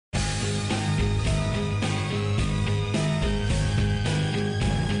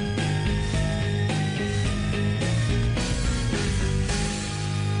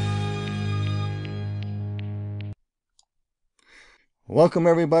Welcome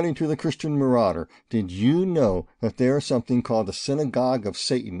everybody to the Christian Marauder. Did you know that there is something called the Synagogue of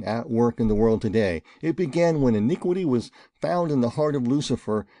Satan at work in the world today? It began when iniquity was found in the heart of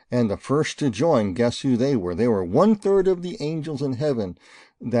Lucifer, and the first to join, guess who they were? They were 1/3 of the angels in heaven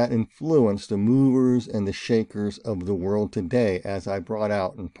that influenced the movers and the shakers of the world today, as I brought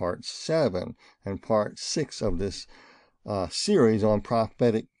out in part 7 and part 6 of this series on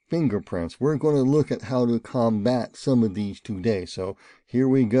prophetic fingerprints. We're going to look at how to combat some of these today. So here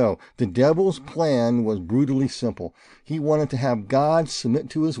we go. The devil's plan was brutally simple. He wanted to have God submit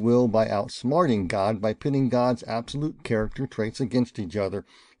to his will by outsmarting God, by pitting God's absolute character traits against each other,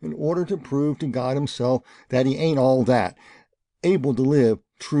 in order to prove to God himself that he ain't all that, able to live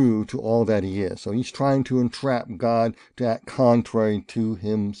true to all that he is. So he's trying to entrap God to act contrary to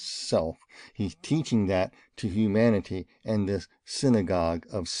himself. He's teaching that to humanity and this synagogue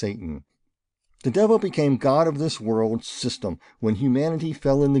of Satan. The devil became God of this world system when humanity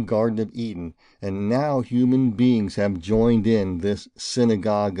fell in the Garden of Eden, and now human beings have joined in this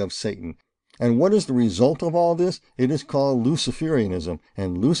synagogue of Satan. And what is the result of all this? It is called Luciferianism.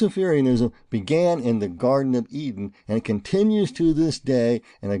 And Luciferianism began in the Garden of Eden and continues to this day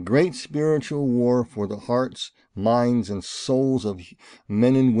in a great spiritual war for the hearts, minds, and souls of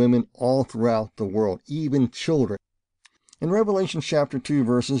men and women all throughout the world, even children. In Revelation chapter 2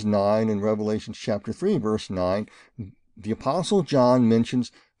 verses 9 and Revelation chapter 3 verse 9, the Apostle John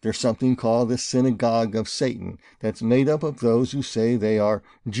mentions there's something called the Synagogue of Satan that's made up of those who say they are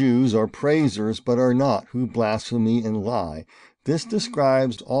Jews or praisers but are not, who blaspheme and lie. This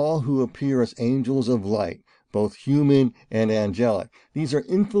describes all who appear as angels of light, both human and angelic. These are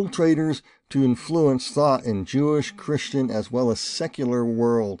infiltrators to influence thought in Jewish, Christian, as well as secular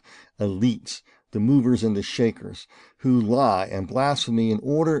world elites, the movers and the shakers, who lie and blaspheme in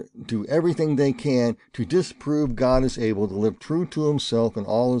order to do everything they can to disprove God is able to live true to himself in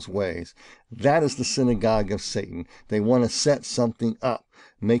all his ways. That is the synagogue of Satan. They want to set something up,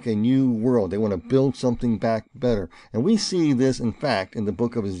 make a new world. They want to build something back better. And we see this, in fact, in the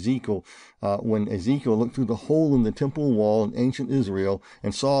book of Ezekiel, when Ezekiel looked through the hole in the temple wall in ancient Israel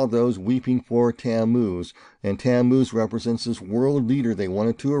and saw those weeping for Tammuz. And Tammuz represents this world leader. They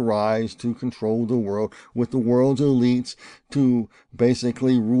wanted to arise to control the world with the world's elites, to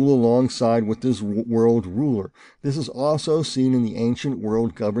basically rule alongside with this world ruler. This is also seen in the ancient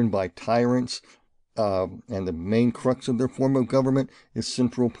world governed by tyrants, and the main crux of their form of government is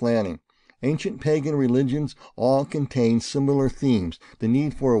central planning. Ancient pagan religions all contain similar themes: the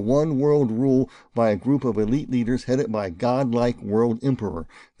need for a one world rule by a group of elite leaders headed by a godlike world emperor.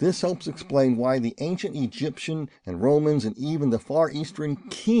 This helps explain why the ancient Egyptian and Romans and even the Far Eastern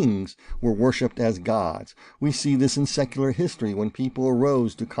kings were worshipped as gods. We see this in secular history when people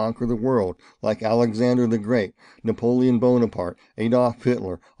arose to conquer the world, like Alexander the Great, Napoleon Bonaparte, Adolf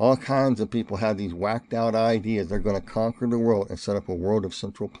Hitler. All kinds of people had these whacked out ideas. They're going to conquer the world and set up a world of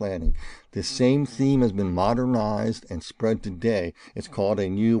central planning. This same theme has been modernized and spread today. It's called a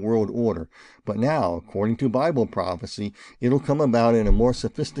New World Order. But now, according to Bible prophecy, it'll come about in a more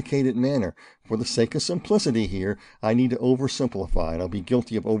sophisticated manner. For the sake of simplicity here, I need to oversimplify it. I'll be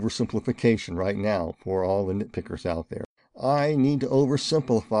guilty of oversimplification right now for all the nitpickers out there. I need to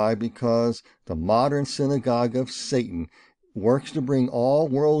oversimplify because the modern synagogue of Satan works to bring all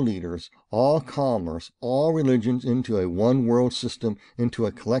world leaders, all commerce, all religions into a one world system, into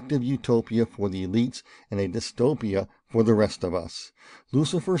a collective utopia for the elites and a dystopia for the rest of us.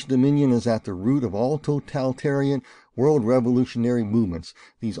 Lucifer's dominion is at the root of all totalitarian world revolutionary movements.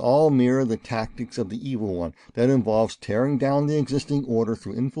 These all mirror the tactics of the evil one that involves tearing down the existing order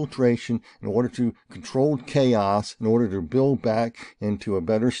through infiltration in order to control chaos, in order to build back into a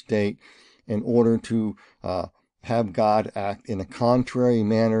better state, in order to have God act in a contrary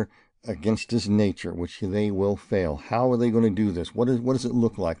manner against his nature, which they will fail. How are they going to do this? What does it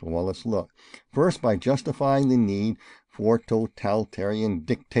look like? Well, let's look. First, by justifying the need for totalitarian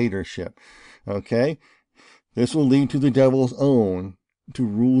dictatorship. Okay? This will lead to the devil's own to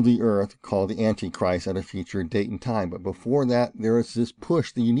rule the earth, called the Antichrist, at a future date and time. But before that, there is this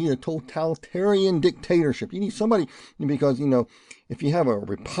push that you need a totalitarian dictatorship. You need somebody, because, if you have a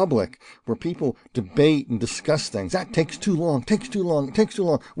republic where people debate and discuss things, that takes too long.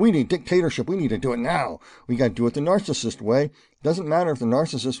 We need dictatorship. We need to do it now. We got to do it the narcissist way. Doesn't matter if the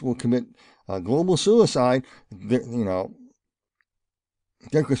narcissist will commit global suicide.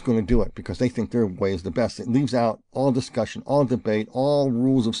 They're just going to do it because they think their way is the best. It leaves out all discussion, all debate, all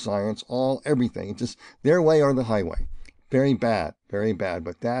rules of science, all everything. It's just their way or the highway. Very bad,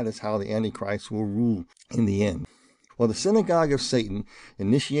 but that is how the Antichrist will rule in the end. Well, the Synagogue of Satan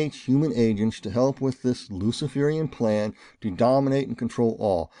initiates human agents to help with this Luciferian plan to dominate and control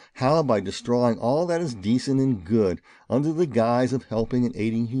all. How? By destroying all that is decent and good under the guise of helping and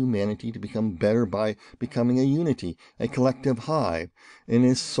aiding humanity to become better by becoming a unity, a collective hive, and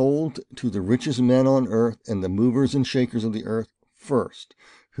is sold to the richest men on earth and the movers and shakers of the earth first,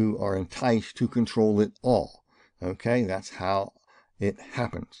 who are enticed to control it all. Okay, that's how it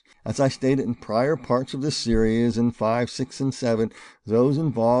happens. As I stated in prior parts of this series in 5, 6, and 7, those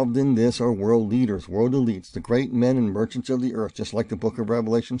involved in this are world leaders, world elites, the great men and merchants of the earth, just like the book of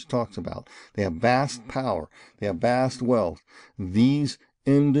Revelations talks about. They have vast power. They have vast wealth. These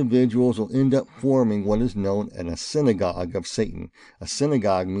individuals will end up forming what is known as a synagogue of Satan. A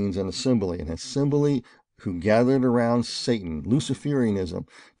synagogue means an assembly who gathered around Satan, Luciferianism,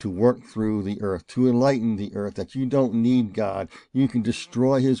 to work through the earth, to enlighten the earth, that you don't need God. You can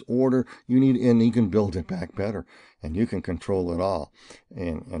destroy his order, and he can build it back better, and you can control it all.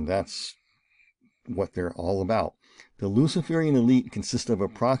 And that's what they're all about. The Luciferian elite consists of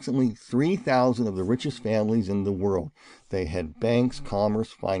approximately 3,000 of the richest families in the world. They had banks,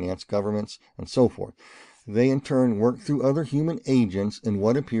 commerce, finance, governments, and so forth. They in turn work through other human agents in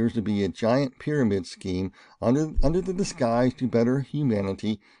what appears to be a giant pyramid scheme under the disguise to better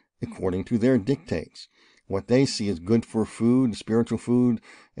humanity according to their dictates. What they see is good for food, spiritual food,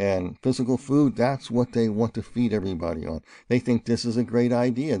 and physical food. That's what they want to feed everybody on. They think this is a great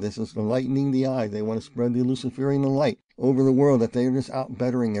idea. This is enlightening the eye. They want to spread the Luciferian light over the world, that they're just out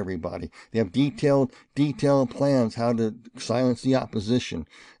bettering everybody. They have detailed plans how to silence the opposition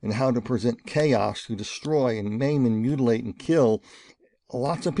and how to present chaos to destroy and maim and mutilate and kill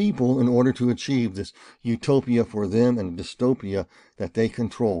lots of people in order to achieve this utopia for them and dystopia that they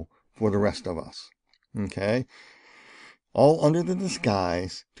control for the rest of us. Okay? All under the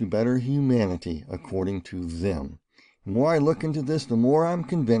disguise to better humanity according to them. The more I look into this, the more I'm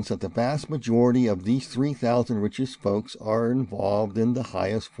convinced that the vast majority of these 3,000 richest folks are involved in the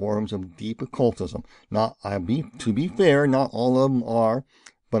highest forms of deep occultism. To be fair, not all of them are,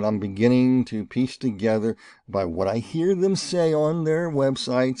 but I'm beginning to piece together by what I hear them say on their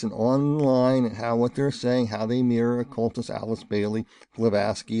websites and online, and what they're saying, how they mirror occultist Alice Bailey,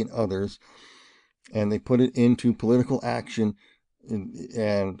 Blavatsky, and others. And they put it into political action,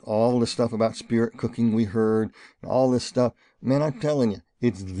 and all the stuff about spirit cooking we heard, and all this stuff. Man, I'm telling you,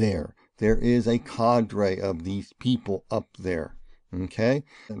 it's there. There is a cadre of these people up there. Okay?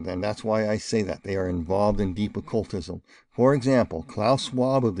 And that's why I say that. They are involved in deep occultism. For example, Klaus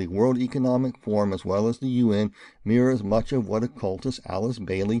Schwab of the World Economic Forum, as well as the UN, mirrors much of what occultist Alice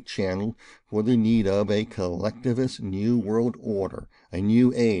Bailey channeled for the need of a collectivist new world order, a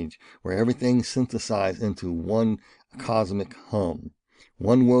new age, where everything's synthesized into one cosmic hum.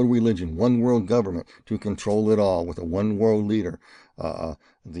 One world religion, one world government to control it all, with a one world leader.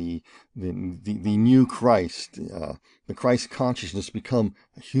 The new Christ, the Christ consciousness become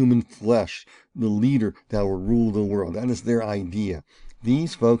human flesh, the leader that will rule the world. That is their idea.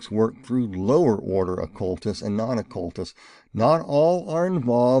 These folks work through lower order occultists and non-occultists. Not all are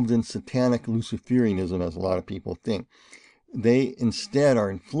involved in satanic Luciferianism, as a lot of people think. They instead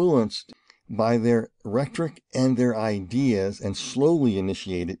are influenced by their rhetoric and their ideas, and slowly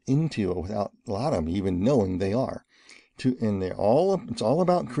initiated into it without a lot of them even knowing they are. It's all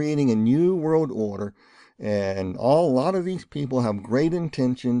about creating a new world order, and a lot of these people have great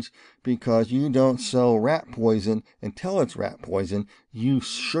intentions, because you don't sell rat poison and tell it's rat poison, you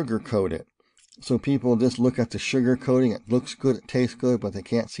sugarcoat it. So people just look at the sugar coating, it looks good, it tastes good, but they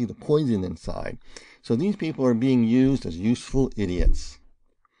can't see the poison inside. So these people are being used as useful idiots,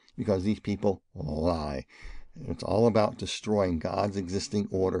 because these people lie. It's all about destroying God's existing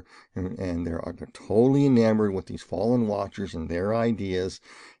order, and they're totally enamored with these fallen watchers and their ideas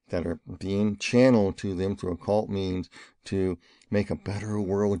that are being channeled to them through occult means to make a better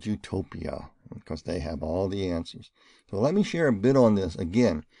world utopia, because they have all the answers. So let me share a bit on this.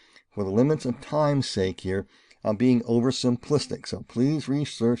 Again, for the limits of time's sake here, I'm being oversimplistic, so please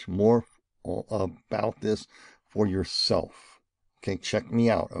research more about this for yourself. Okay, check me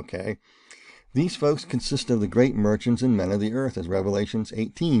out, okay? These folks consist of the great merchants and men of the earth, as Revelations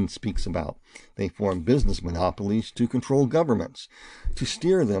 18 speaks about. They form business monopolies to control governments, to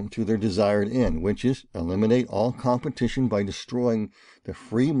steer them to their desired end, which is eliminate all competition by destroying the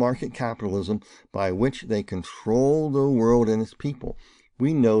free market capitalism by which they control the world and its people.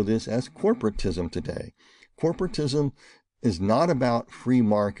 We know this as corporatism today. Corporatism is not about free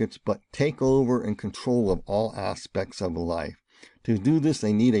markets, but takeover and control of all aspects of life. To do this,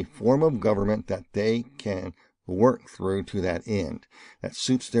 they need a form of government that they can work through to that end, that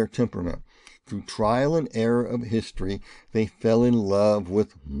suits their temperament. Through trial and error of history, they fell in love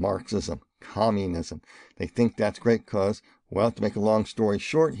with Marxism, communism. They think that's great because, well, to make a long story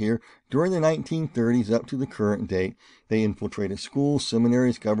short here, during the 1930s up to the current date, they infiltrated schools,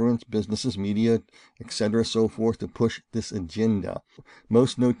 seminaries, governments, businesses, media, etc., so forth, to push this agenda.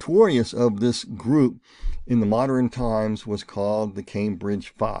 Most notorious of this group in the modern times was called the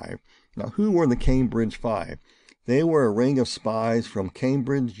Cambridge Five. Now, who were the Cambridge Five? They were a ring of spies from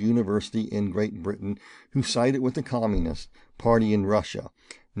Cambridge University in Great Britain who sided with the Communist Party in Russia.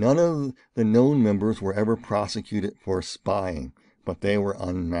 None of the known members were ever prosecuted for spying, but they were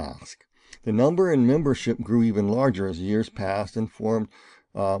unmasked. The number and membership grew even larger as years passed and formed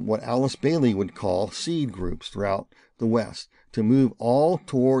what Alice Bailey would call seed groups throughout the West to move all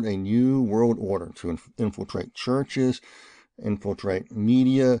toward a new world order, to infiltrate churches, infiltrate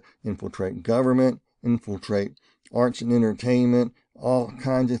media, infiltrate government, infiltrate arts and entertainment, all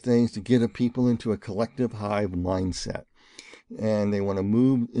kinds of things to get people into a collective hive mindset. And they want to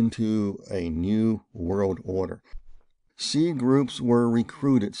move into a new world order. Seed groups were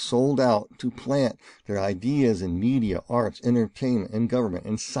recruited, sold out to plant their ideas in media, arts, entertainment, and government,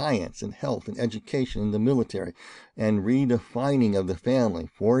 and science, and health, and education, and the military, and redefining of the family.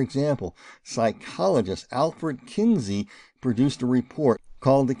 For example, psychologist Alfred Kinsey produced a report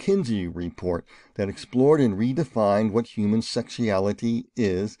called the Kinsey Report that explored and redefined what human sexuality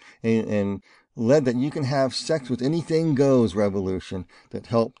is and led that you can have sex with anything goes revolution that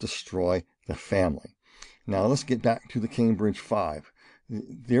helped destroy the family. Now let's get back to the Cambridge Five.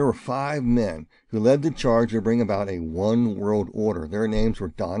 There were 5 men who led the charge to bring about a one world order. Their names were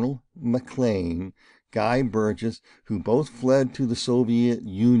Donald MacLean, Guy Burgess, who both fled to the Soviet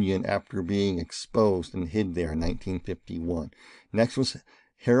Union after being exposed and hid there in 1951. Next was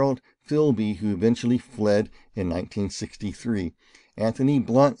Harold Philby, who eventually fled in 1963. Anthony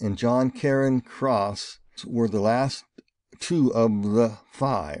Blunt and John Caron-Cross were the last 2 of the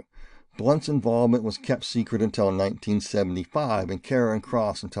 5. Blunt's involvement was kept secret until 1975 and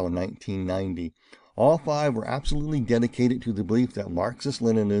Caron-Cross until 1990. All 5 were absolutely dedicated to the belief that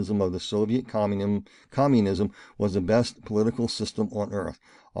Marxist-Leninism of the Soviet communism was the best political system on earth.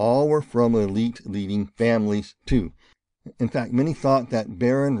 All were from elite leading families, too. In fact, many thought that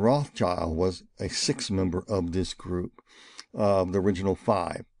Baron Rothschild was a 6th member of this group, of the original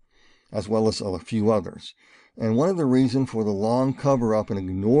 5, as well as a few others. And one of the reasons for the long cover-up and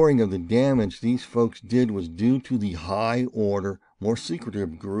ignoring of the damage these folks did was due to the high order, more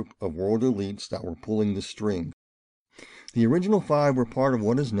secretive group of world elites that were pulling the strings. The original 5 were part of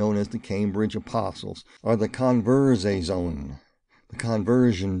what is known as the Cambridge Apostles, or the conversion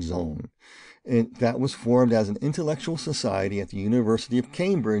zone. And that was formed as an intellectual society at the University of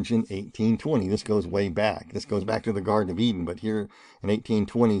Cambridge in 1820. This goes way back. This goes back to the Garden of Eden, but here in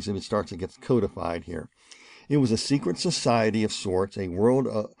 1820s it starts to get codified here. It was a secret society of sorts, a world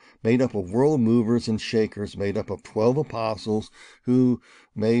made up of world movers and shakers, made up of 12 apostles who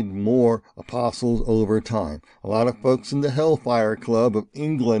made more apostles over time. A lot of folks in the Hellfire Club of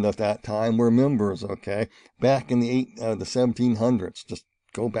England at that time were members, okay, back in the 1700s. Just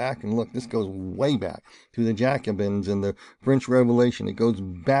go back and look. This goes way back to the Jacobins and the French Revolution. It goes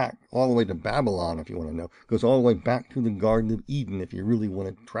back all the way to Babylon, if you want to know. It goes all the way back to the Garden of Eden, if you really want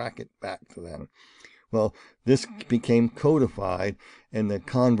to track it back to them. Well, this became codified in the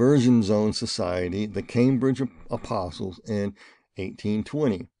Conversion Zone Society, the Cambridge Apostles, in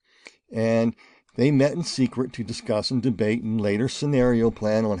 1820. And they met in secret to discuss and debate and later scenario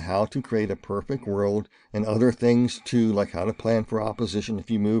plan on how to create a perfect world and other things too, like how to plan for opposition.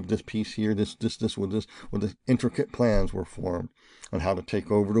 If you move this piece here, this, with the intricate plans were formed on how to take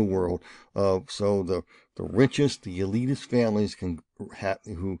over the world. So the richest, the elitist families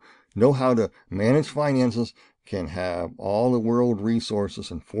who know how to manage finances can have all the world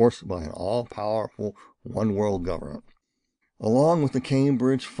resources enforced by an all-powerful one-world government. Along with the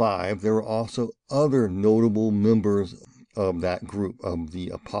Cambridge Five, there were also other notable members of that group of the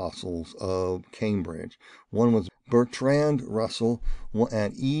Apostles of Cambridge. One was Bertrand Russell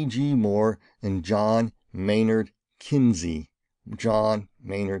and E.G. Moore and John Maynard Kinsey. John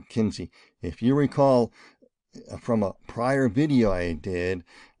Maynard Kinsey. If you recall from a prior video I did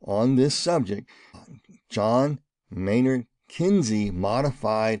on this subject, John Maynard Kinsey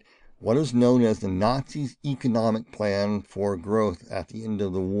modified what is known as the Nazis' economic plan for growth at the end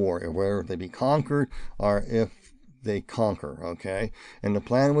of the war, whether they be conquered or if they conquer, okay? And the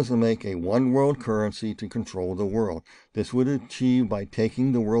plan was to make a one world currency to control the world. This would achieve by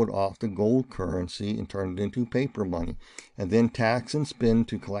taking the world off the gold currency and turn it into paper money, and then tax and spend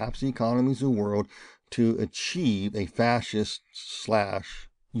to collapse the economies of the world to achieve a fascist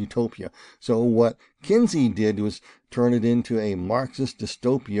 / utopia. So what Kinsey did was turn it into a Marxist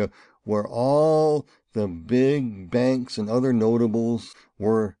dystopia where all the big banks and other notables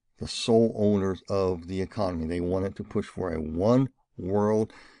were the sole owners of the economy. They wanted to push for a one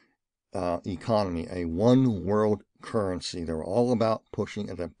world economy, a one world currency. They were all about pushing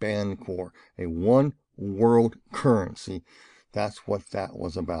at the band core, a one world currency. That's what that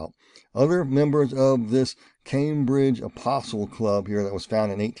was about. Other members of this Cambridge Apostle Club here that was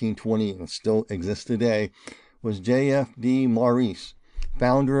founded in 1820 and still exists today was J.F.D. Maurice,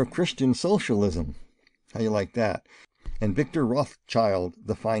 founder of Christian socialism. How you like that? And Victor Rothschild,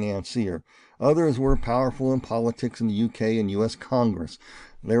 the financier. Others were powerful in politics in the UK and US Congress.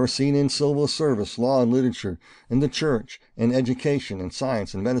 They were seen in civil service, law and literature, in the church, in education, in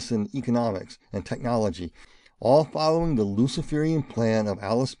science, and medicine, economics, and technology, all following the Luciferian plan of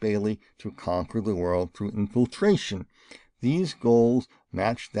Alice Bailey to conquer the world through infiltration. These goals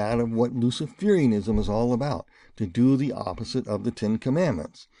match that of what Luciferianism is all about, to do the opposite of the Ten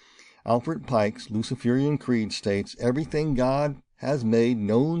Commandments. Alfred Pike's Luciferian Creed states, everything God has made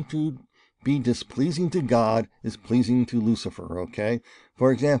known to be displeasing to God is pleasing to Lucifer, okay?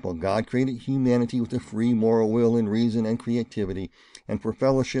 For example, God created humanity with a free moral will and reason and creativity, and for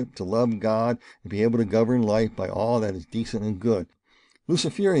fellowship, to love God and be able to govern life by all that is decent and good.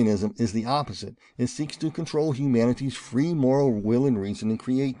 Luciferianism is the opposite. It seeks to control humanity's free moral will and reason and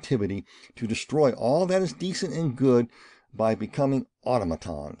creativity, to destroy all that is decent and good by becoming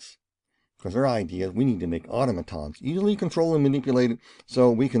automatons. Because their idea is we need to make automatons, easily control and manipulated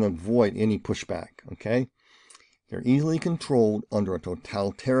so we can avoid any pushback, okay? They're easily controlled under a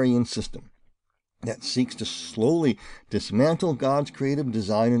totalitarian system that seeks to slowly dismantle God's creative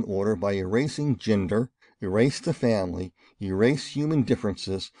design and order by erasing gender, erase the family, erase human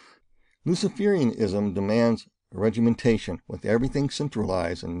differences. Luciferianism demands regimentation, with everything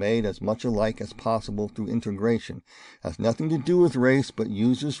centralized and made as much alike as possible through integration. Has nothing to do with race, but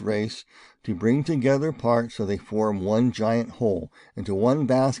uses race to bring together parts so they form one giant whole, into one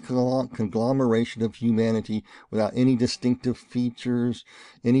vast conglomeration of humanity without any distinctive features,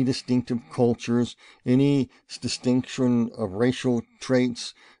 any distinctive cultures, any distinction of racial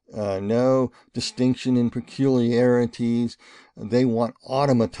traits, no distinction in peculiarities. They want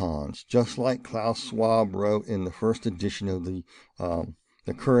automatons, just like Klaus Schwab wrote in the first edition of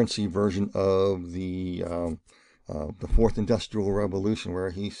the currency version of the Fourth Industrial Revolution,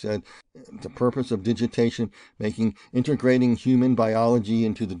 where he said the purpose of digitation, integrating human biology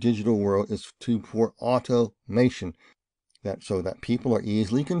into the digital world, is for automation, so that people are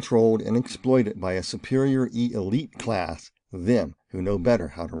easily controlled and exploited by a superior elite class, them who know better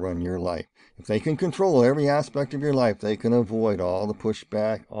how to run your life. If they can control every aspect of your life, they can avoid all the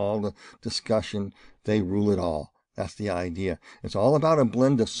pushback, all the discussion. They rule it all. That's the idea. It's all about a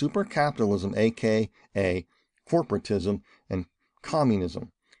blend of super capitalism, aka corporatism, and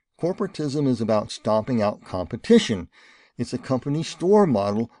communism. Corporatism is about stomping out competition. It's a company store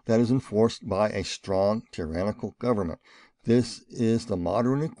model that is enforced by a strong tyrannical government. This is the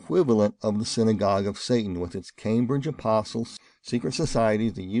modern equivalent of the Synagogue of Satan, with its Cambridge Apostles, secret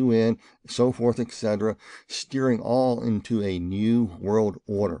societies, the UN, so forth, etc., steering all into a new world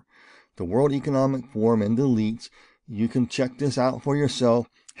order. The World Economic Forum and the elites, you can check this out for yourself,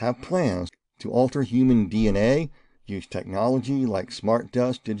 have plans to alter human DNA, use technology like smart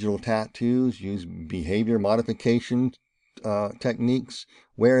dust, digital tattoos, use behavior modification techniques,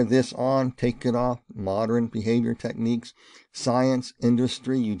 wear this on, take it off, modern behavior techniques, science,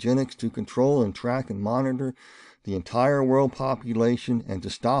 industry, eugenics to control and track and monitor the entire world population and to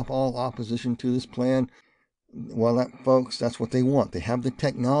stop all opposition to this plan. Well, folks, that's what they want. They have the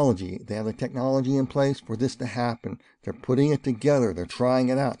technology. They have the technology in place for this to happen. They're putting it together. They're trying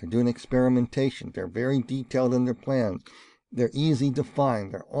it out. They're doing experimentation. They're very detailed in their plans. They're easy to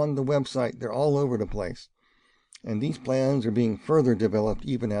find. They're on the website. They're all over the place. And these plans are being further developed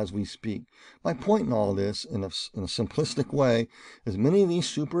even as we speak. My point in all this, in a simplistic way, is many of these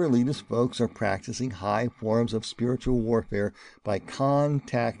super elitist folks are practicing high forms of spiritual warfare by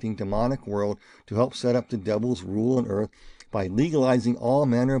contacting demonic world to help set up the devil's rule on earth by legalizing all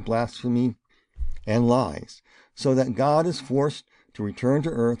manner of blasphemy and lies, so that God is forced to return to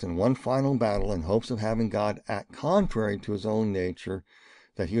earth in one final battle in hopes of having God act contrary to his own nature,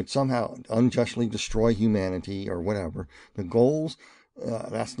 that he would somehow unjustly destroy humanity or whatever. The goals,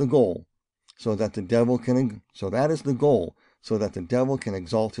 that's the goal, so that the devil can, so that is the goal, so that the devil can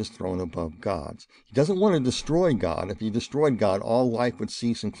exalt his throne above God's. He doesn't want to destroy God. If he destroyed God, all life would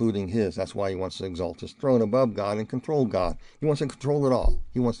cease, including his. That's why he wants to exalt his throne above God and control God. He wants to control it all.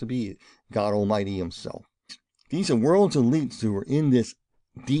 He wants to be God Almighty himself. These are world's elites who are in this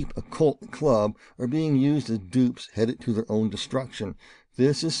deep occult club are being used as dupes headed to their own destruction.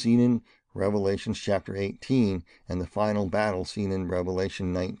 This is seen in Revelation chapter 18 and the final battle seen in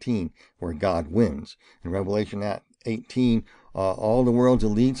Revelation 19 where God wins. In Revelation 18, all the world's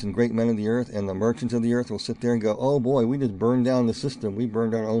elites and great men of the earth and the merchants of the earth will sit there and go, oh boy, we just burned down the system. We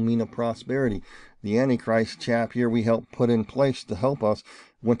burned our own mean of prosperity. The Antichrist chap here we helped put in place to help us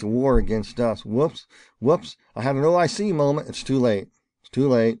went to war against us. Whoops, I had an OIC moment. It's too late. It's too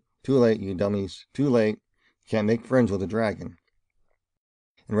late, you dummies. Too late. Can't make friends with a dragon.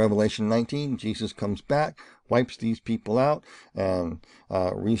 In Revelation 19, Jesus comes back, wipes these people out, and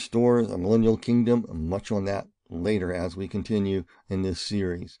restores a millennial kingdom. Much on that later as we continue in this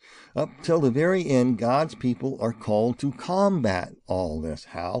series. Up till the very end, God's people are called to combat all this.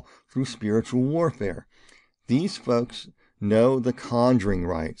 How? Through spiritual warfare. These folks know the conjuring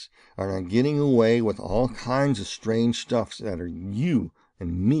rites, are getting away with all kinds of strange stuff that are you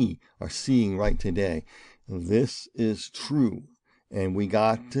and me are seeing right today. This is true. And we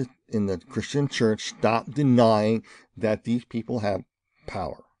got to, in the Christian church, stop denying that these people have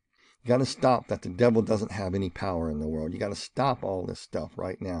power. You got to stop that the devil doesn't have any power in the world. You got to stop all this stuff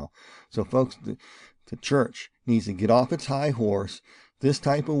right now. So folks, the church needs to get off its high horse. This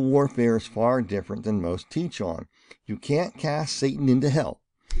type of warfare is far different than most teach on. You can't cast Satan into hell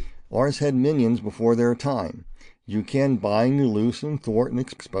or his head minions before their time. You can bind, loose, and thwart and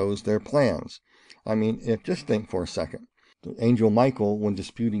expose their plans. I mean, just think for a second. The angel Michael, when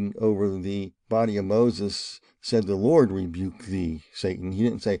disputing over the body of Moses, said, the Lord rebuke thee, Satan. He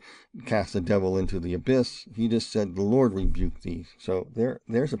didn't say, cast the devil into the abyss. He just said, the Lord rebuke thee. So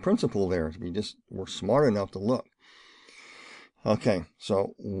there's a principle there. We just were smart enough to look. Okay,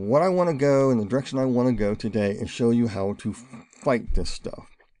 so what I want to go, in the direction I want to go today, is show you how to fight this stuff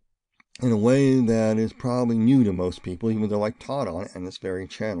in a way that is probably new to most people, even though I taught on it in this very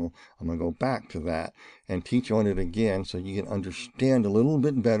channel. I'm going to go back to that and teach on it again so you can understand a little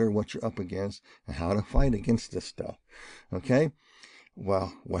bit better what you're up against and how to fight against this stuff. Okay?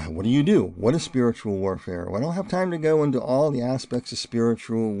 Well, what do? What is spiritual warfare? Well, I don't have time to go into all the aspects of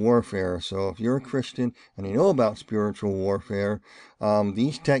spiritual warfare. So if you're a Christian and you know about spiritual warfare,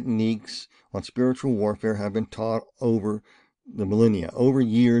 these techniques on spiritual warfare have been taught over the millennia, over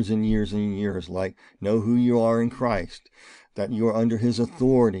years and years and years, like know who you are in Christ, that you are under his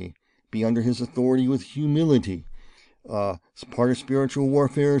authority, be under his authority with humility. Part of spiritual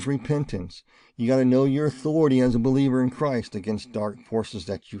warfare is repentance. You got to know your authority as a believer in Christ against dark forces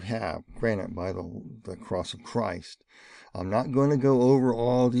that you have, granted by the cross of Christ. I'm not going to go over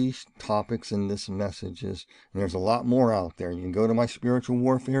all these topics in this messages, and there's a lot more out there. You can go to my spiritual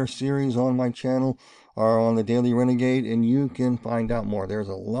warfare series on my channel or on the Daily Renegade, and you can find out more. There's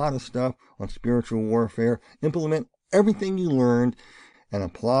a lot of stuff on spiritual warfare. Implement everything you learned and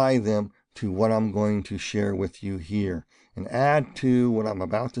apply them to what I'm going to share with you here, and add to what I'm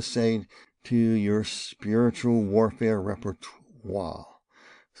about to say to your spiritual warfare repertoire.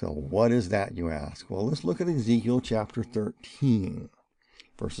 So what is that, you ask? Well, let's look at Ezekiel chapter 13,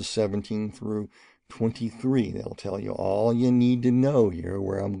 verses 17 through 23. They'll tell you all you need to know here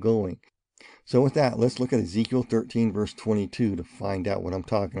where I'm going. So with that, let's look at Ezekiel 13, verse 22 to find out what I'm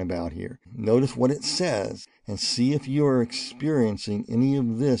talking about here. Notice what it says and see if you are experiencing any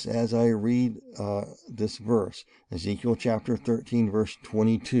of this as I read this verse. Ezekiel chapter 13, verse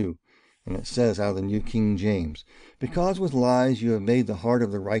 22. And it says out of the New King James, because with lies you have made the heart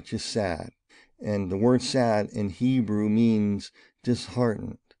of the righteous sad. And the word sad in Hebrew means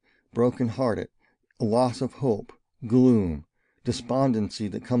disheartened, brokenhearted, a loss of hope, gloom, despondency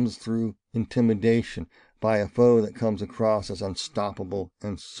that comes through intimidation by a foe that comes across as unstoppable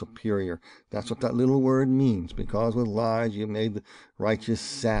and superior. That's what that little word means. Because with lies you have made the righteous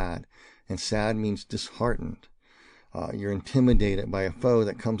sad. And sad means disheartened. You're intimidated by a foe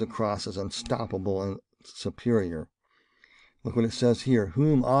that comes across as unstoppable and superior. Look what it says here.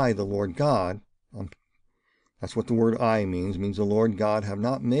 Whom I, the Lord God, that's what the word I means the Lord God have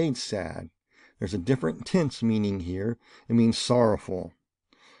not made sad. There's a different tense meaning here. It means sorrowful,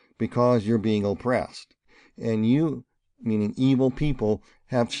 because you're being oppressed. And you, meaning evil people,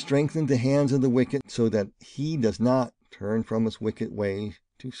 have strengthened the hands of the wicked so that he does not turn from his wicked ways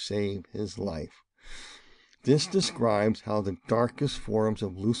to save his life. This describes how the darkest forms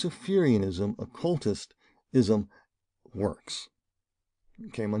of Luciferianism, occultism, works.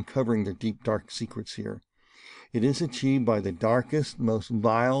 Okay, I'm uncovering the deep, dark secrets here. It is achieved by the darkest, most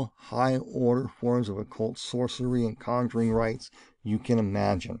vile, high-order forms of occult sorcery and conjuring rites you can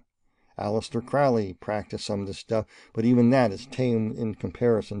imagine. Aleister Crowley practiced some of this stuff, but even that is tame in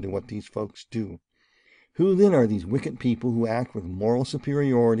comparison to what these folks do. Who then are these wicked people who act with moral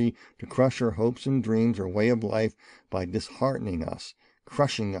superiority to crush our hopes and dreams, our way of life, by disheartening us,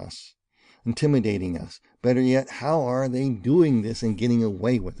 crushing us, intimidating us? Better yet, how are they doing this and getting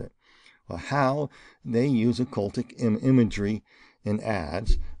away with it? Well, how they use occultic imagery in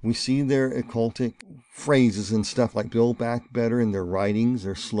ads. We see their occultic phrases and stuff like Build Back Better in their writings,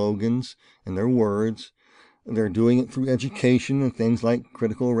 their slogans, and their words. They're doing it through education and things like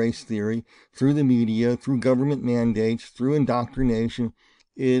critical race theory, through the media, through government mandates, through indoctrination.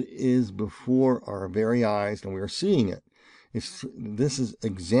 It is before our very eyes, and we are seeing it. This is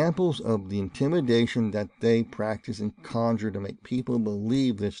examples of the intimidation that they practice and conjure to make people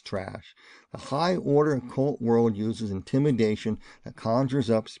believe this trash. The high order occult world uses intimidation that conjures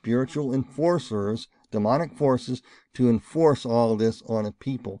up spiritual enforcers, demonic forces, to enforce all this on a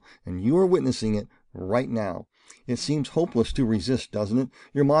people. And you are witnessing it right now. It seems hopeless to resist, doesn't it?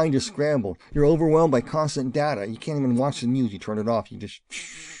 Your mind is scrambled. You're overwhelmed by constant data. You can't even watch the news. You turn it off. You just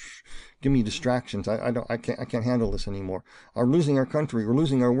give me distractions. I can't handle this anymore. We're losing our country. We're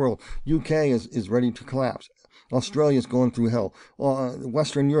losing our world. UK is ready to collapse. Australia is going through hell.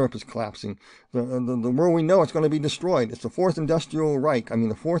 Western Europe is collapsing. The world we know, it's going to be destroyed. It's the Fourth Industrial Reich.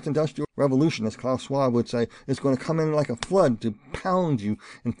 The Fourth Industrial Revolution, as Klaus Schwab would say, is going to come in like a flood to pound you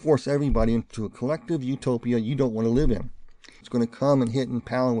and force everybody into a collective utopia you don't want to live in. It's going to come and hit and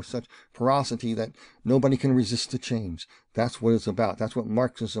pound with such ferocity that nobody can resist the change. That's what it's about. That's what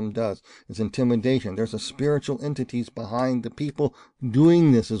Marxism does. It's intimidation. There's a spiritual entities behind the people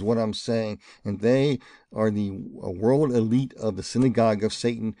doing this, is what I'm saying. And they are the world elite of the synagogue of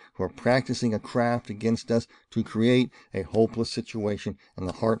Satan, who are practicing a craft against us to create a hopeless situation in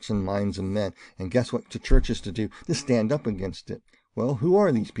the hearts and minds of men. And guess what the church is to do? To stand up against it. Well, who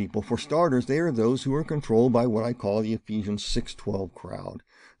are these people? For starters, they are those who are controlled by what I call the Ephesians 6:12 crowd.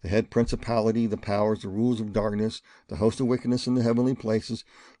 The head principality, the powers, the rulers of darkness, the host of wickedness in the heavenly places,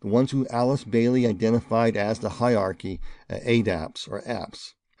 the ones who Alice Bailey identified as the hierarchy, ADAPs or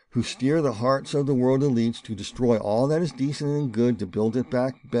apps, who steer the hearts of the world elites to destroy all that is decent and good, to build it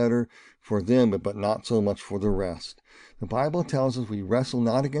back better for them, but not so much for the rest. The Bible tells us we wrestle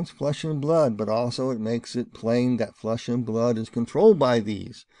not against flesh and blood, but also it makes it plain that flesh and blood is controlled by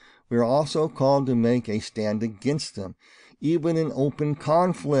these. We are also called to make a stand against them, even in open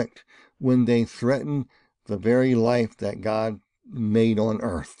conflict, when they threaten the very life that God made on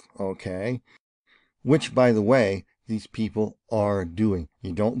earth, okay? Which, by the way, these people are doing.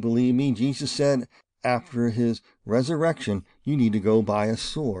 You don't believe me? Jesus said after his resurrection, you need to go buy a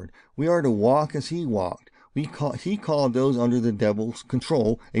sword. We are to walk as he walked. He called those under the devil's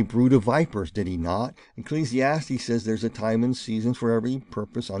control a brood of vipers, did he not? Ecclesiastes says there's a time and season for every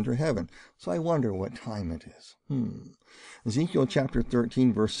purpose under heaven. So I wonder what time it is. Ezekiel chapter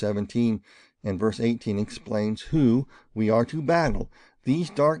 13, verse 17 and verse 18 explains who we are to battle. These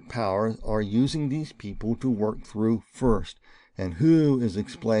dark powers are using these people to work through first. And who is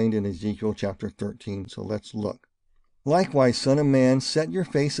explained in Ezekiel chapter 13. So let's look. Likewise, son of man, set your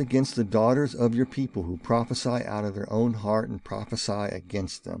face against the daughters of your people who prophesy out of their own heart and prophesy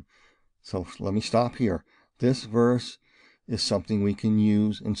against them. So let me stop here. This verse is something we can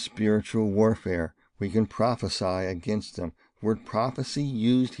use in spiritual warfare. We can prophesy against them. The word prophecy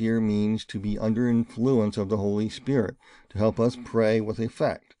used here means to be under influence of the Holy Spirit, to help us pray with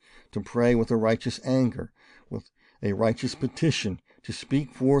effect, to pray with a righteous anger, with a righteous petition, to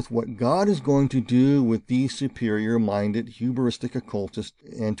speak forth what God is going to do with these superior-minded, hubristic occultists,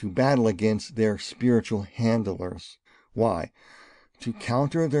 and to battle against their spiritual handlers. Why? To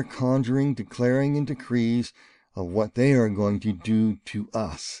counter their conjuring, declaring, and decrees of what they are going to do to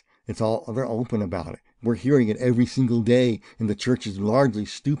us. They're open about it. We're hearing it every single day, and the church is largely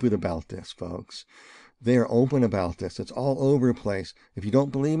stupid about this, folks. They're open about this. It's all over the place. If you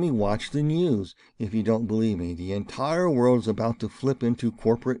don't believe me, watch the news. If you don't believe me, the entire world is about to flip into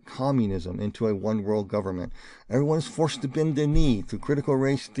corporate communism, into a one-world government. Everyone is forced to bend the knee through critical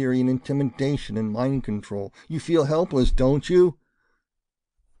race theory and intimidation and mind control. You feel helpless, don't you?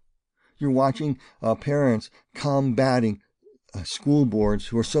 You're watching parents combating school boards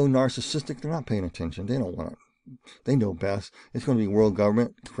who are so narcissistic, they're not paying attention. They don't want to. They know best. It's going to be world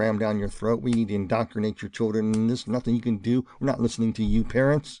government cram down your throat. We need to indoctrinate your children in this. Nothing you can do. We're not listening to you,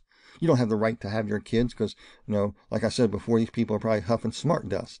 parents. You don't have the right to have your kids because, like I said before, these people are probably huffing smart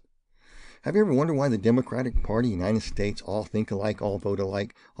dust. Have you ever wondered why the Democratic Party, United States, all think alike, all vote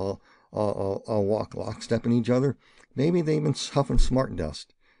alike, all walk lockstep in each other? Maybe they've been huffing smart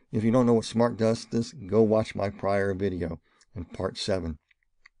dust. If you don't know what smart dust is, go watch my prior video in part 7.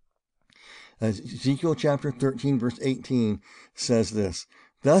 Ezekiel chapter 13, verse 18 says this,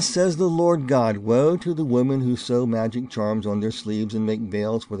 Thus says the Lord God, woe to the women who sew magic charms on their sleeves and make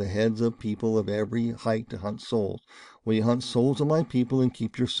veils for the heads of people of every height to hunt souls. Will you hunt souls of my people and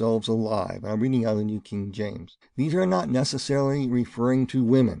keep yourselves alive? I'm reading out of the New King James. These are not necessarily referring to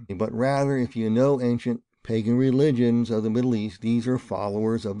women, but rather, if you know ancient pagan religions of the Middle East, these are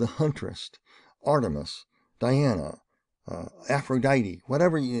followers of the huntress, Artemis, Diana, Aphrodite,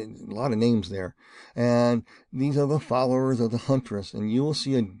 whatever, a lot of names there. And these are the followers of the huntress. And you will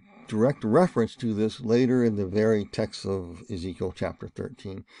see a direct reference to this later in the very text of Ezekiel chapter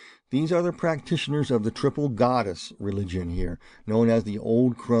 13. These are the practitioners of the triple goddess religion here, known as the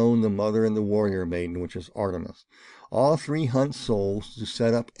old crone, the mother, and the warrior maiden, which is Artemis. All three hunt souls to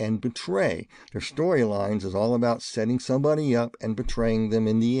set up and betray. Their storylines is all about setting somebody up and betraying them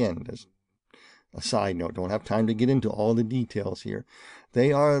in the end. As a side note, don't have time to get into all the details here.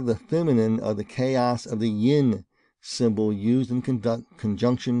 They are the feminine of the chaos of the yin symbol used in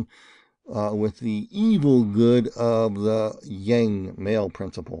conjunction with the evil good of the yang male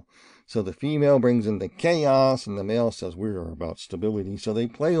principle. So the female brings in the chaos, and the male says, we're about stability. So they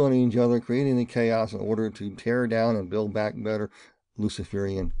play on each other, creating the chaos in order to tear down and build back better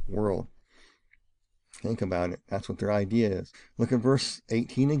Luciferian world. Think about it. That's what their idea is. Look at verse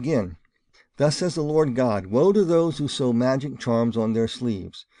 18 again. Thus says the Lord God, woe to those who sew magic charms on their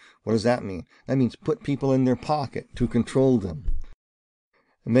sleeves. What does that mean? That means put people in their pocket to control them.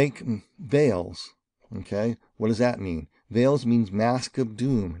 Make veils. Okay? What does that mean? Veils means mask of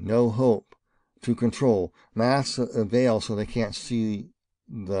doom, no hope, to control. Mask a veil so they can't see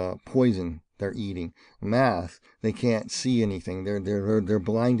the poison they're eating. Mask, they can't see anything. They're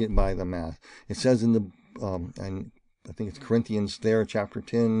blinded by the mask. It says in the and I think it's Corinthians there, chapter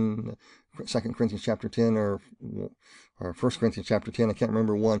 10, 2 Corinthians chapter 10, or 1 Corinthians chapter 10, I can't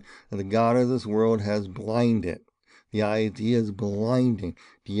remember one, that the God of this world has blinded. The idea is blinding,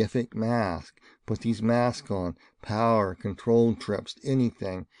 deific mask. Put these masks on, power, control trips,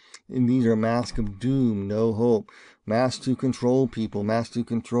 anything. And these are masks of doom, no hope. Masks to control people, masks to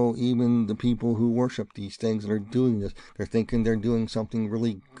control even the people who worship these things and are doing this. They're thinking they're doing something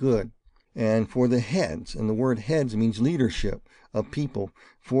really good. And for the heads, and the word heads means leadership of people,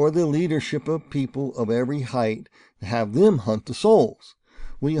 for the leadership of people of every height, have them hunt the souls.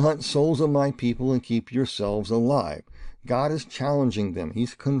 Will you hunt souls of my people and keep yourselves alive? God is challenging them.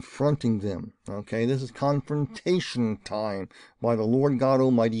 He's confronting them. Okay, this is confrontation time by the Lord God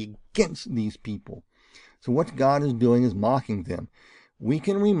Almighty against these people. So what God is doing is mocking them. We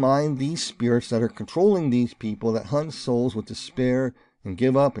can remind these spirits that are controlling these people that hunt souls with despair and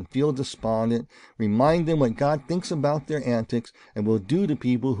give up and feel despondent, remind them what God thinks about their antics and will do to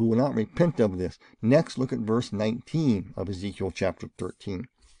people who will not repent of this. Next, look at verse 19 of Ezekiel chapter 13.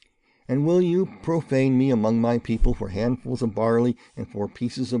 And will you profane me among my people for handfuls of barley and for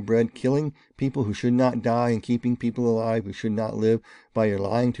pieces of bread, killing people who should not die and keeping people alive who should not live by your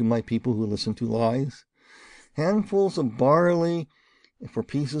lying to my people who listen to lies? Handfuls of barley for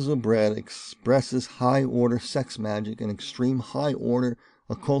pieces of bread expresses high-order sex magic and extreme high-order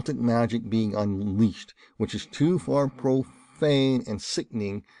occultic magic being unleashed, which is too far profane and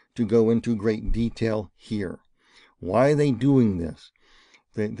sickening to go into great detail here. Why are they doing this?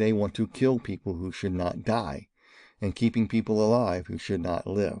 They want to kill people who should not die and keeping people alive who should not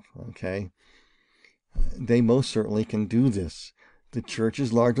live. Okay? They most certainly can do this. The church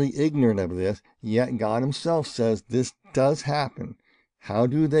is largely ignorant of this, yet God himself says this does happen. How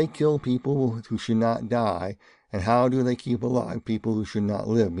do they kill people who should not die? And how do they keep alive people who should not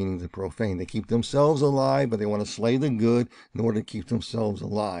live, meaning the profane? They keep themselves alive, but they want to slay the good in order to keep themselves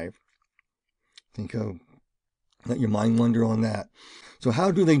alive. Let your mind wander on that. So how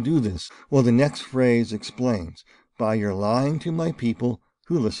do they do this? Well, the next phrase explains, by your lying to my people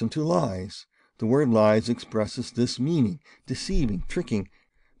who listen to lies. The word lies expresses this meaning, deceiving, tricking,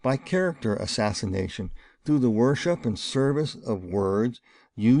 by character assassination, through the worship and service of words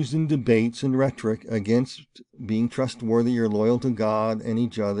used in debates and rhetoric against being trustworthy or loyal to God and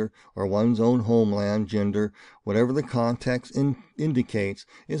each other or one's own homeland, gender, whatever the context indicates,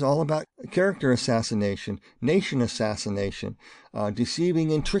 is all about character assassination, nation assassination,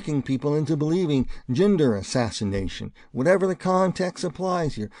 deceiving and tricking people into believing, gender assassination, whatever the context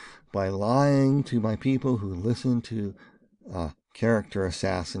applies here, by lying to my people who listen to character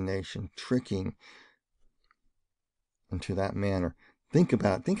assassination, tricking into that manner. Think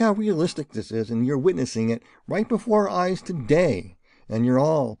about it. Think how realistic this is, and you're witnessing it right before our eyes today, and you're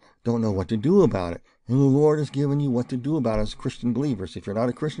all don't know what to do about it. And the Lord has given you what to do about it as Christian believers. If you're not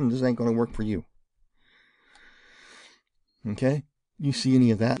a Christian, this ain't going to work for you. Okay? You see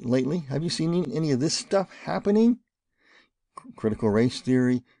any of that lately? Have you seen any of this stuff happening? critical race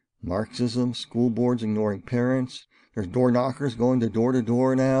theory, Marxism, school boards ignoring parents. There's door knockers going to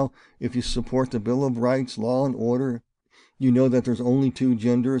door now. If you support the Bill of Rights, law and order, you know that there's only two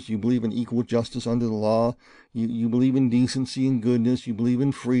genders. You believe in equal justice under the law. You believe in decency and goodness. You believe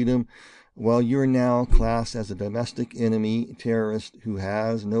in freedom. Well, you're now classed as a domestic enemy terrorist who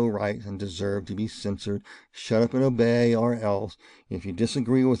has no rights and deserves to be censored. Shut up and obey, or else. If you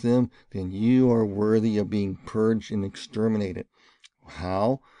disagree with them, then you are worthy of being purged and exterminated.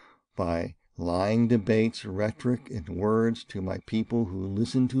 How? By lying debates, rhetoric, and words to my people who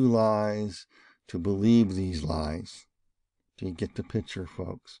listen to lies, to believe these lies. Do you get the picture,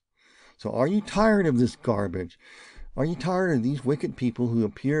 folks? So are you tired of this garbage? Are you tired of these wicked people who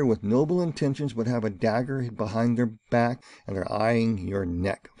appear with noble intentions but have a dagger behind their back and they're eyeing your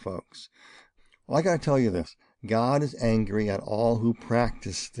neck, folks? Well, I got to tell you this. God is angry at all who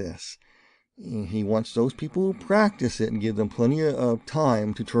practice this. He wants those people who practice it and give them plenty of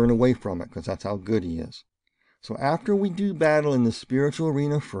time to turn away from it, because that's how good he is. So after we do battle in the spiritual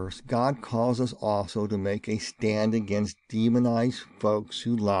arena first, God calls us also to make a stand against demonized folks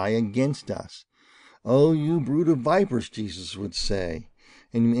who lie against us. Oh, you brood of vipers, Jesus would say.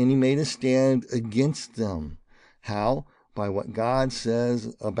 And he made a stand against them. How? By what God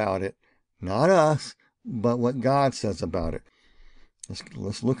says about it. Not us, but what God says about it.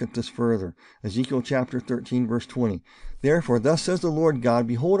 Let's look at this further. Ezekiel chapter 13, verse 20. Therefore, thus says the Lord God,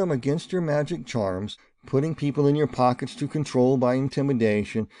 behold, I'm against your magic charms, putting people in your pockets to control by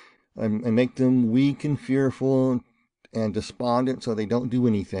intimidation, and make them weak and fearful and despondent so they don't do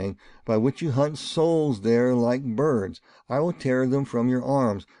anything, by which you hunt souls there like birds. I will tear them from your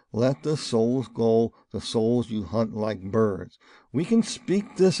arms. Let the souls go, the souls you hunt like birds. We can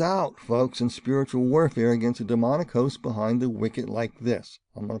speak this out, folks, in spiritual warfare against the demonic host behind the wicked like this.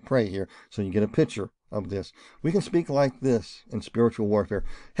 I'm going to pray here so you get a picture of this. We can speak like this in spiritual warfare.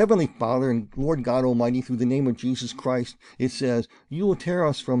 Heavenly Father and Lord God Almighty, through the name of Jesus Christ, it says, you will tear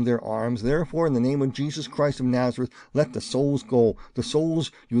us from their arms. Therefore, in the name of Jesus Christ of Nazareth, let the souls go. The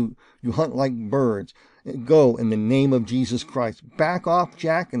souls you hunt like birds. Go in the name of Jesus Christ. Back off,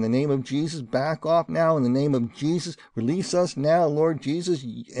 Jack, in the name of Jesus. Back off now in the name of Jesus. Release us now, Lord Jesus,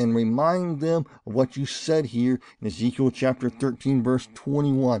 and remind them of what you said here in Ezekiel chapter 13, verse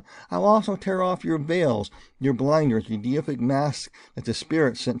 21. I'll also tear off your veils, your blinders, your deific masks that the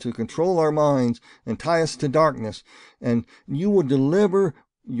Spirit sent to control our minds and tie us to darkness. And you will deliver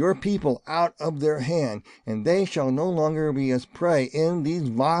your people out of their hand, and they shall no longer be as prey in these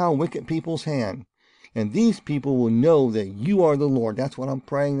vile, wicked people's hand. And these people will know that you are the Lord. That's what I'm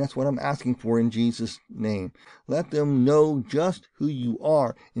praying. That's what I'm asking for in Jesus' name. Let them know just who you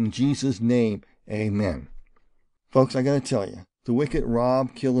are in Jesus' name. Amen. Folks, I got to tell you, the wicked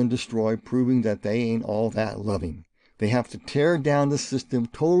rob, kill, and destroy, proving that they ain't all that loving. They have to tear down the system,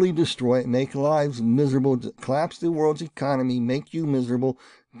 totally destroy it, make lives miserable, collapse the world's economy, make you miserable,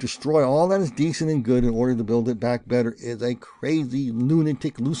 destroy all that is decent and good in order to build it back better is a crazy,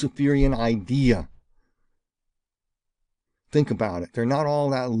 lunatic, Luciferian idea. Think about it. They're not all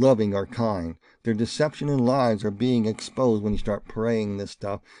that loving or kind. Their deception and lies are being exposed when you start praying this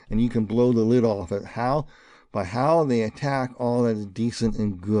stuff, and you can blow the lid off it. How? By how they attack all that is decent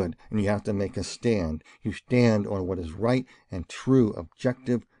and good. And you have to make a stand. You stand on what is right and true,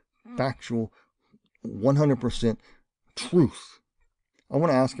 objective, factual, 100% truth. I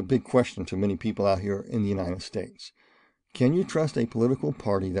want to ask a big question to many people out here in the United States. Can you trust a political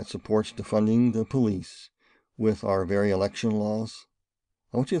party that supports defunding the police with our very election laws?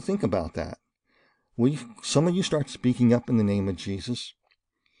 I want you to think about that. Will some of you start speaking up in the name of Jesus?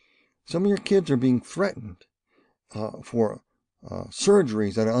 Some of your kids are being threatened for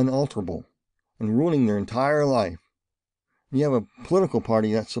surgeries that are unalterable and ruining their entire life. You have a political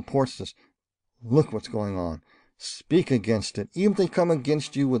party that supports this. Look what's going on. Speak against it. Even if they come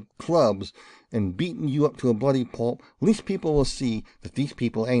against you with clubs and beating you up to a bloody pulp, at least people will see that these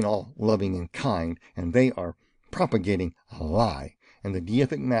people ain't all loving and kind, and they are propagating a lie. And the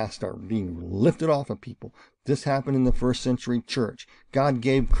deific masks are being lifted off of people. This happened in the first century church. God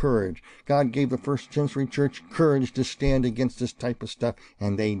gave courage. God gave the first century church courage to stand against this type of stuff,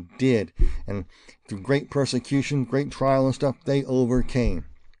 and they did. And through great persecution, great trial and stuff, they overcame.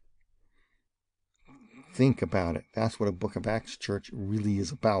 Think about it. That's what a Book of Acts church really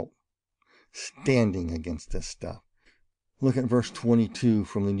is about. Standing against this stuff. Look at verse 22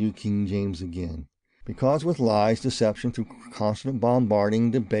 from the New King James again. Because with lies, deception, through constant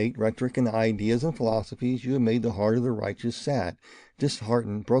bombarding, debate, rhetoric, and ideas and philosophies, you have made the heart of the righteous sad,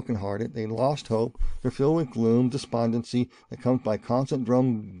 disheartened, brokenhearted. They lost hope. They're filled with gloom, despondency that comes by constant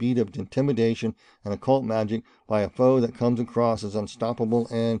drumbeat of intimidation and occult magic by a foe that comes across as unstoppable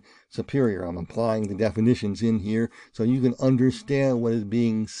and superior. I'm applying the definitions in here so you can understand what is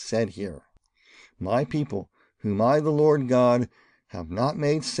being said here. My people, whom I, the Lord God, have not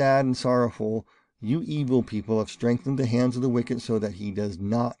made sad and sorrowful, you evil people have strengthened the hands of the wicked so that he does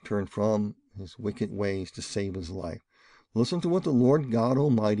not turn from his wicked ways to save his life. Listen to what the Lord God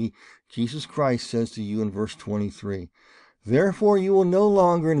Almighty, Jesus Christ, says to you in verse 23. Therefore you will no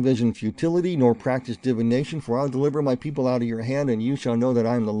longer envision futility nor practice divination, for I'll deliver my people out of your hand, and you shall know that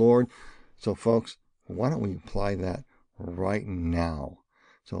I am the Lord. So folks, why don't we apply that right now?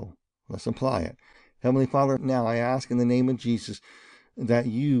 So let's apply it. Heavenly Father, now I ask in the name of Jesus that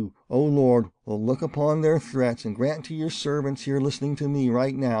you, O Lord, will look upon their threats and grant to your servants here listening to me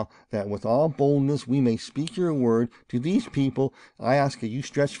right now that with all boldness we may speak your word to these people. I ask that you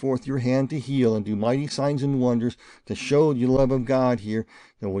stretch forth your hand to heal and do mighty signs and wonders to show your love of God here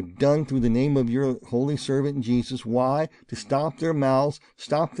that were done through the name of your holy servant Jesus. Why? To stop their mouths,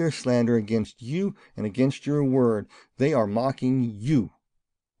 stop their slander against you and against your word. They are mocking you,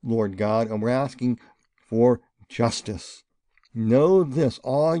 Lord God, and we're asking for justice. Know this,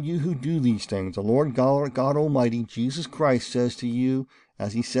 all you who do these things, the Lord God Almighty, Jesus Christ, says to you,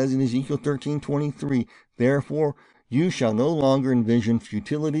 as he says in Ezekiel 13:23, therefore you shall no longer envision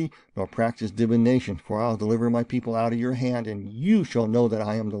futility nor practice divination, for I'll deliver my people out of your hand, and you shall know that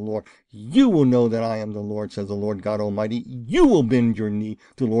I am the Lord. You will know that I am the Lord, says the Lord God Almighty. You will bend your knee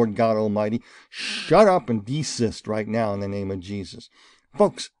to the Lord God Almighty. Shut up and desist right now in the name of Jesus.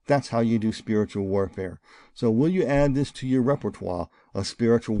 Folks, that's how you do spiritual warfare. So will you add this to your repertoire of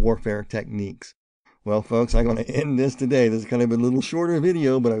spiritual warfare techniques? Well, folks, I'm going to end this today. This is kind of a little shorter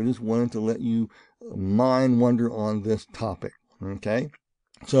video, but I just wanted to let you mind wander on this topic. Okay?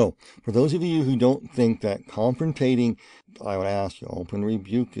 So, for those of you who don't think that confrontating, I would ask you, open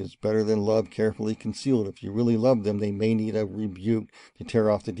rebuke is better than love carefully concealed. If you really love them, they may need a rebuke to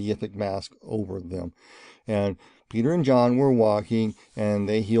tear off the deific mask over them. And Peter and John were walking, and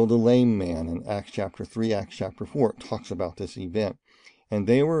they healed a lame man in Acts chapter 3, Acts chapter 4. It talks about this event. And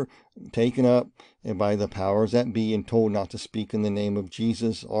they were taken up by the powers that be and told not to speak in the name of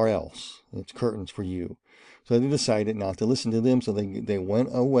Jesus or else. It's curtains for you. So they decided not to listen to them, so they went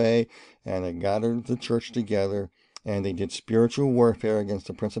away, and they gathered the church together, and they did spiritual warfare against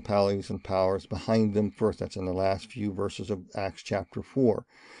the principalities and powers behind them first. That's in the last few verses of Acts chapter 4.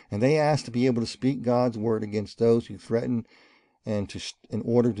 And they asked to be able to speak God's word against those who threaten, and in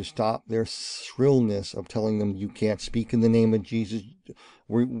order to stop their shrillness of telling them you can't speak in the name of Jesus.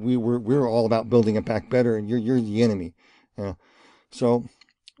 We're all about building it back better, and you're the enemy. So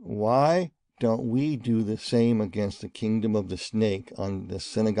why don't we do the same against the kingdom of the snake, on the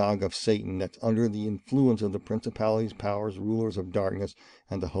synagogue of Satan that's under the influence of the principalities, powers, rulers of darkness,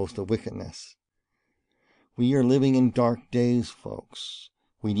 and the host of wickedness? We are living in dark days, folks.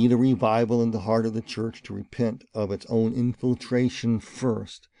 We need a revival in the heart of the church to repent of its own infiltration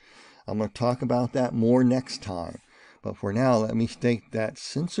first. I'm going to talk about that more next time. But for now, let me state that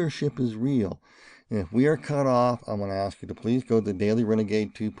censorship is real. And if we are cut off, I'm going to ask you to please go to the Daily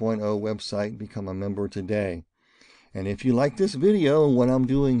Renegade 2.0 website and become a member today. And if you like this video and what I'm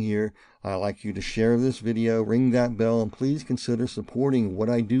doing here, I'd like you to share this video, ring that bell, and please consider supporting what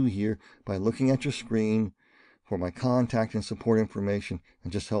I do here by looking at your screen for my contact and support information,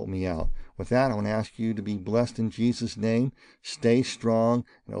 and just help me out. With that, I want to ask you to be blessed in Jesus' name, stay strong,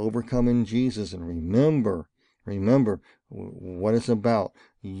 and overcome in Jesus. And remember what it's about.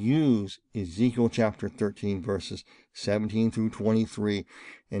 Use Ezekiel chapter 13, verses 17 through 23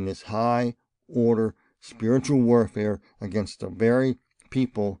 in this high order spiritual warfare against the very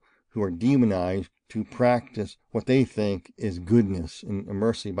people who are demonized to practice what they think is goodness and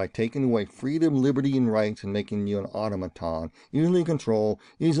mercy by taking away freedom, liberty, and rights and making you an automaton, easily controlled,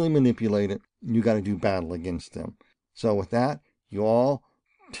 easily manipulated. You got to do battle against them. So with that, you all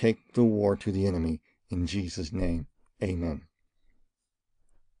take the war to the enemy in Jesus' name. Amen.